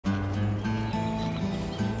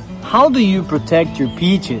how do you protect your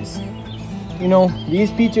peaches? You know, these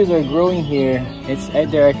peaches are growing here.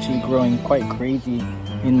 They're actually growing quite crazy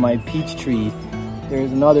in my peach tree.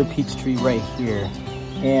 There's another peach tree right here,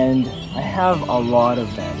 and I have a lot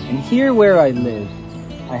of them. And here where I live,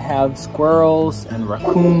 I have squirrels and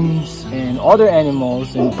raccoons and other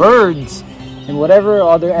animals and birds and whatever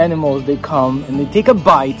other animals. They come and they take a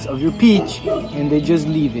bite of your peach and they just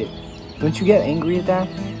leave it. Don't you get angry at that?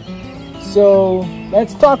 So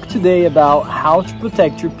let's talk today about how to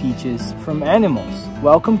protect your peaches from animals.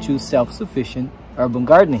 Welcome to Self-Sufficient Urban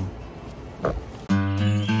Gardening.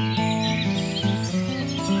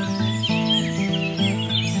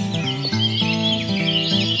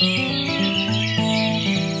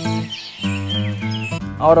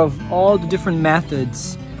 Out of all the different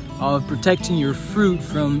methods of protecting your fruit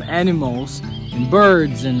from animals and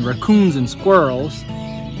birds and raccoons and squirrels,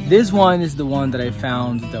 this one is the one that I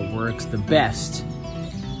found that works the best.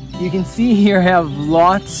 You can see here I have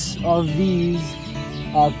lots of these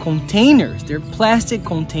containers. They're plastic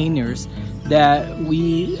containers that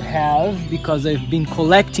we have because I've been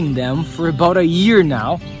collecting them for about a year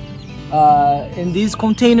now. And these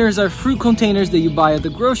containers are fruit containers that you buy at the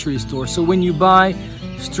grocery store. So when you buy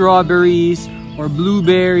strawberries or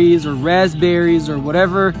blueberries or raspberries or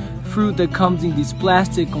whatever fruit that comes in these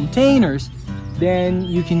plastic containers, then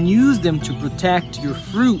you can use them to protect your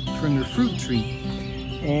fruit from your fruit tree.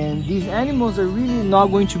 And these animals are really not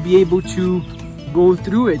going to be able to go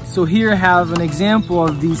through it. So here I have an example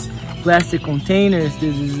of these plastic containers.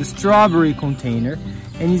 This is a strawberry container,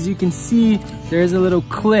 and as you can see, there's a little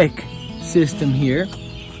click system here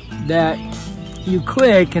that you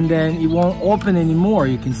click and then it won't open anymore.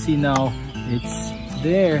 You can see now it's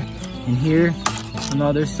there. And here,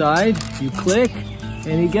 another side, you click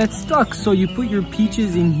and it gets stuck. So you put your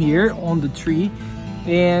peaches in here on the tree,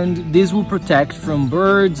 and this will protect from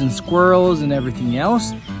birds and squirrels and everything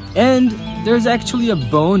else. And there's actually a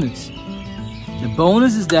bonus. The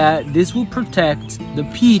bonus is that this will protect the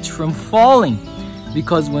peach from falling,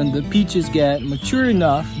 because when the peaches get mature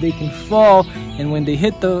enough, they can fall, and when they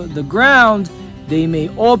hit the ground, they may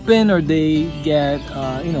open or they get,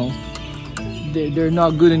 they're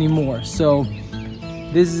not good anymore. So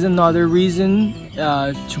this is another reason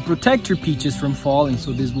to protect your peaches from falling.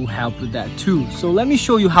 So this will help with that too. So let me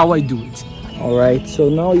show you how I do it. All right, so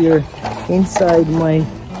now you're inside my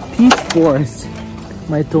peach forest.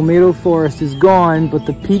 My tomato forest is gone, but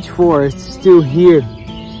the peach forest is still here.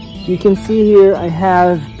 You can see here I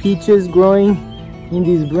have peaches growing in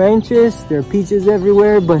these branches. There are peaches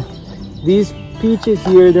everywhere, but these peaches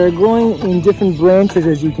here, they're growing in different branches,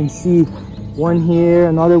 as you can see. One here,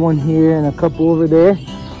 another one here, and a couple over there.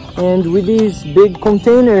 And with these big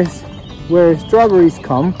containers where strawberries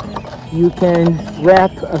come, you can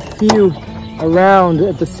wrap a few around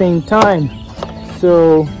at the same time.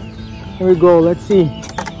 So here we go. Let's see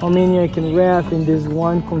how many I can wrap in this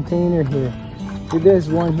one container here. With this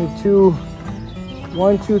one here,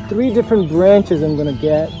 three different branches I'm gonna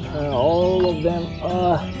get all of them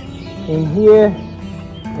in here.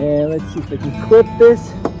 And let's see if I can clip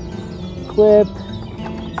this,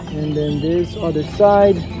 and then this other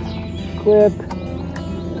side, clip,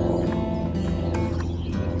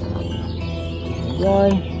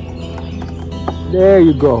 one, there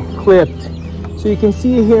you go, clipped. So you can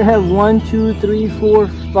see here I have 1, 2, 3, 4,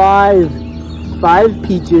 5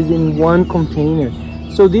 peaches in one container.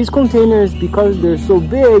 So these containers, because they're so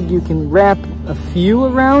big, you can wrap a few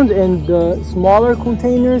around, and the smaller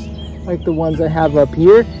containers, like the ones I have up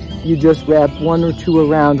here, you just wrap 1 or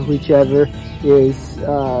 2 around, whichever is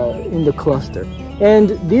in the cluster.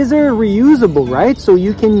 And these are reusable, right? So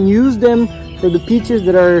you can use them for the peaches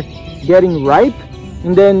that are getting ripe,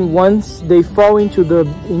 and then once they fall into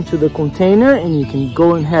the container, and you can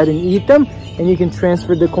go ahead and eat them, and you can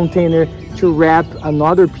transfer the container to wrap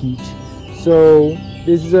another peach. So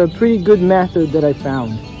this is a pretty good method that I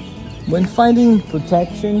found. When finding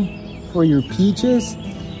protection for your peaches,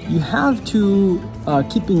 you have to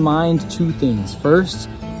keep in mind 2 things. First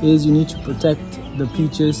is you need to protect the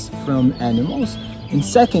peaches from animals, and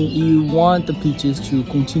second, you want the peaches to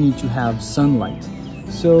continue to have sunlight.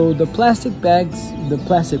 So the plastic bags, the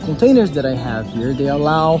plastic containers that I have here, they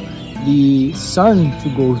allow the sun to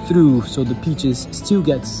go through, so the peaches still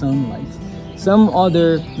get sunlight. Some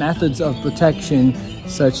other methods of protection,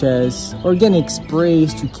 such as organic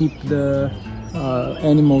sprays to keep the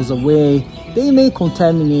animals away, they may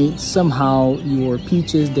contaminate somehow your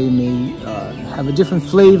peaches. They may have a different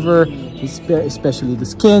flavor, especially the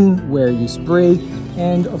skin where you spray.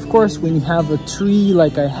 And of course, when you have a tree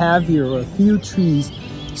like I have here, or a few trees,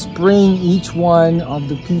 spraying each one of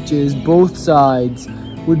the peaches, both sides,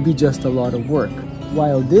 would be just a lot of work.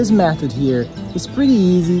 While this method here is pretty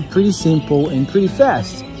easy, pretty simple, and pretty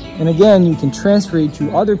fast. And again, you can transfer it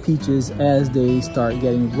to other peaches as they start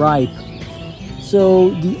getting ripe.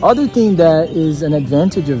 So the other thing that is an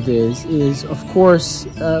advantage of this is, of course,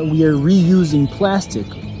 we are reusing plastic.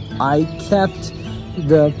 I kept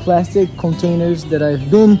the plastic containers that I've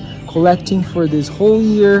been collecting for this whole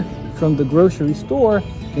year from the grocery store,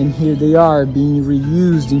 and here they are being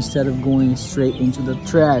reused instead of going straight into the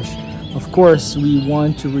trash. Of course, we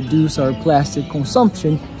want to reduce our plastic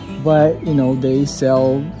consumption, but you know, they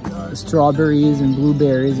sell strawberries and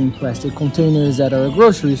blueberries in plastic containers at our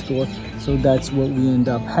grocery store, so that's what we end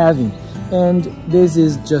up having. And this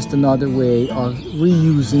is just another way of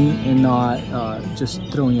reusing and not just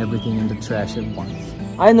throwing everything in the trash at once.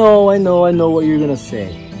 I know what you're gonna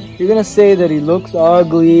say. You're gonna say that it looks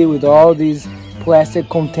ugly with all these plastic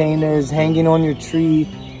containers hanging on your tree.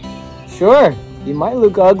 Sure, it might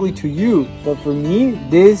look ugly to you, but for me,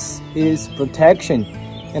 this is protection.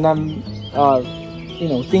 And I'm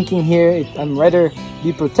thinking here, I'm rather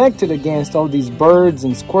be protected against all these birds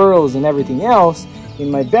and squirrels and everything else in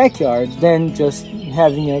my backyard than just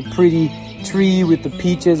having a pretty tree with the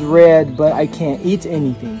peaches red, but I can't eat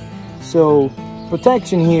anything. So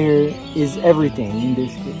protection here is everything in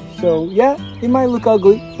this case. So yeah, it might look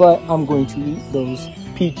ugly, but I'm going to eat those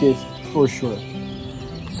peaches for sure.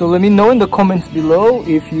 So let me know in the comments below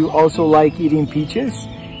if you also like eating peaches.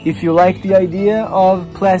 If you like the idea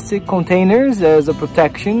of plastic containers as a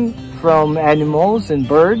protection from animals and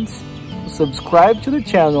birds, subscribe to the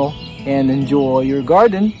channel and enjoy your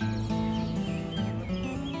garden.